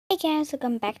Hey guys,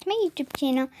 welcome back to my YouTube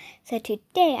channel. So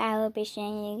today I will be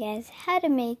showing you guys how to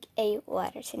make a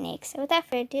water snake. So without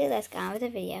further ado, let's go on with the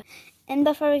video. And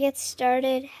before we get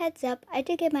started, heads up, I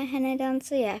did get my henna done,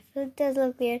 so yeah, if it does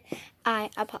look weird, I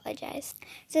apologize.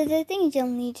 So the things you'll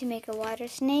need to make a water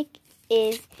snake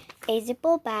is a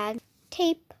Zippo bag,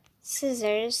 tape,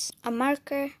 scissors, a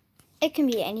marker, it can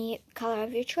be any color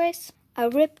of your choice, a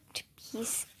ripped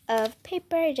piece of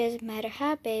paper, it doesn't matter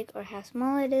how big or how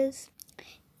small it is,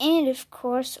 and of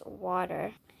course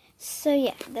water. So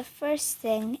yeah, the first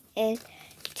thing is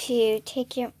to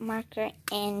take your marker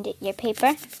and your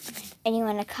paper, and you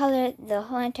want to color the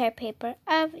whole entire paper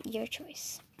of your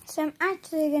choice. So I'm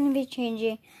actually going to be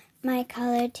changing my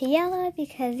color to yellow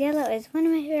because yellow is one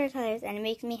of my favorite colors and it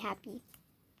makes me happy.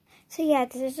 So yeah,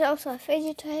 this is also a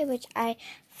fidget toy which I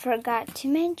forgot to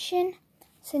mention.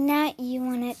 So now you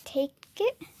want to take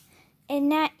it, and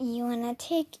now you want to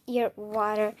take your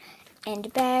water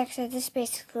and bag. So this is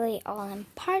basically all in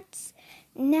parts.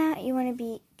 Now you want to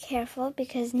be careful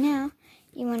because now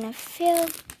you want to fill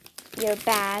your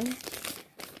bag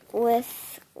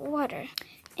with water.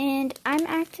 And I'm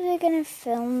actually going to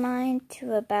fill mine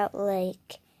to about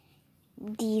like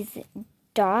these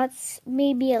dots,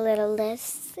 maybe a little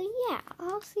less. So yeah,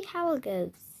 I'll see how it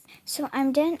goes. So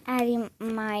I'm done adding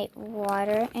my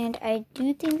water, and I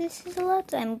do think this is a lot,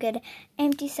 so I'm going to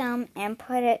empty some and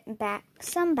put it back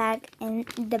in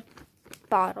the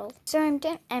bottle. So I'm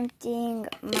done emptying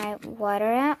my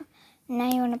water out. Now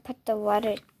you want to put the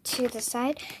water to the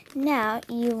side. Now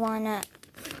you want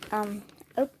to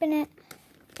open it,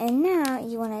 and now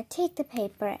you want to take the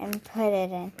paper and put it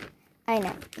in. I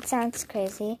know, it sounds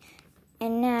crazy.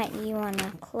 And now you want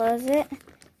to close it,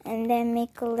 and then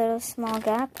make a little small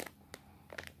gap,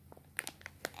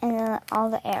 and then let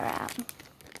all the air out.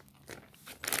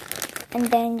 And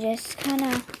then just kind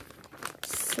of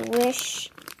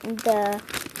swish the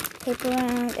paper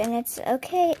around, and it's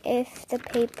okay if the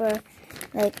paper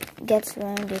like gets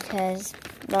ruined because,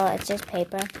 well, it's just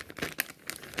paper.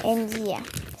 And yeah,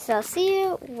 so I'll see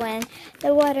you when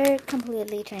the water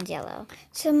completely turns yellow.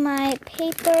 So my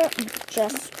paper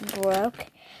just broke,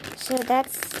 so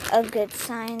that's a good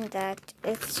sign that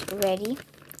it's ready.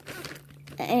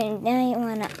 And now you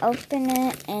want to open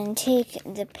it and take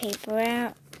the paper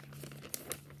out.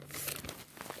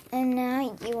 And now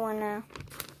you want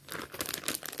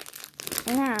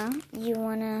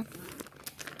to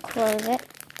close it,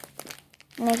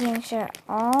 making sure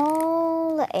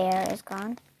all the air is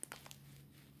gone.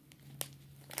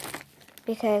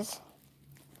 Because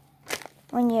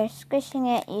when you're squishing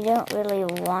it, you don't really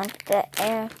want the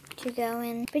air to go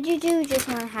in. But you do just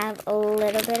want to have a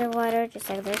little bit of water, just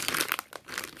like this.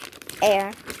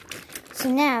 Air. So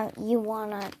now you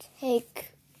want to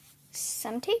take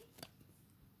some tape,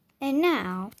 and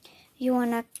now you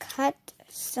want to cut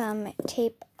some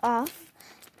tape off.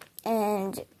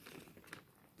 And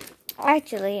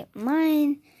actually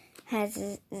mine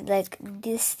has like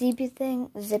this zippy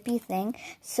thing,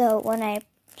 so when I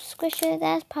squish it,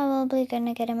 that's probably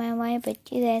gonna get in my way, but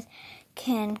you guys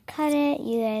can cut it,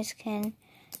 you guys can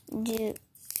do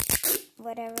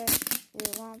whatever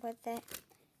you want with it.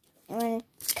 I'm going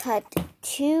to cut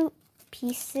two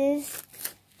pieces,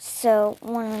 so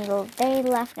one on the very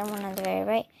left and one on the very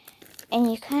right, and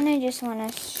you kind of just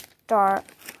want to start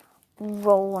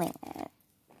rolling it.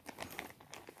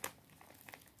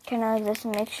 Kind of like this,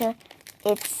 make sure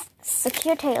it's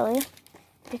secure tightly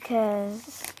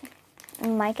because it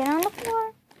might get on the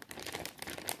floor,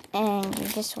 and you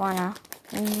just want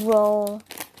to roll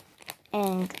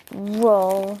and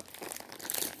roll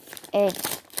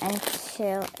it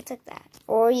until it's like that.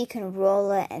 Or you can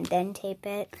roll it and then tape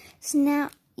it. So now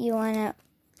you want to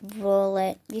roll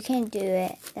it. You can do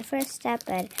it the first step,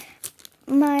 but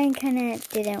mine kind of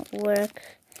didn't work.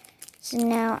 So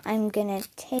now I'm going to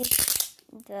take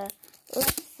the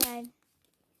left side,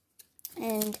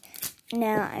 and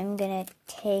now I'm going to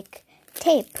tape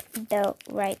the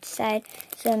right side.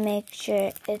 So make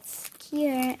sure it's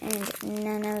secure and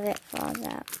none of it falls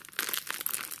out.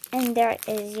 And there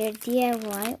is your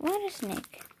DIY water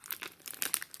snake.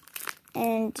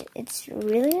 And it's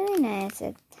really, really nice.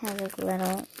 It has like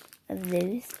little of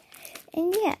those.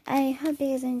 And yeah, I hope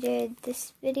you guys enjoyed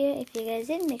this video. If you guys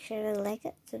did, make sure to like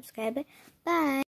it, subscribe it. Bye!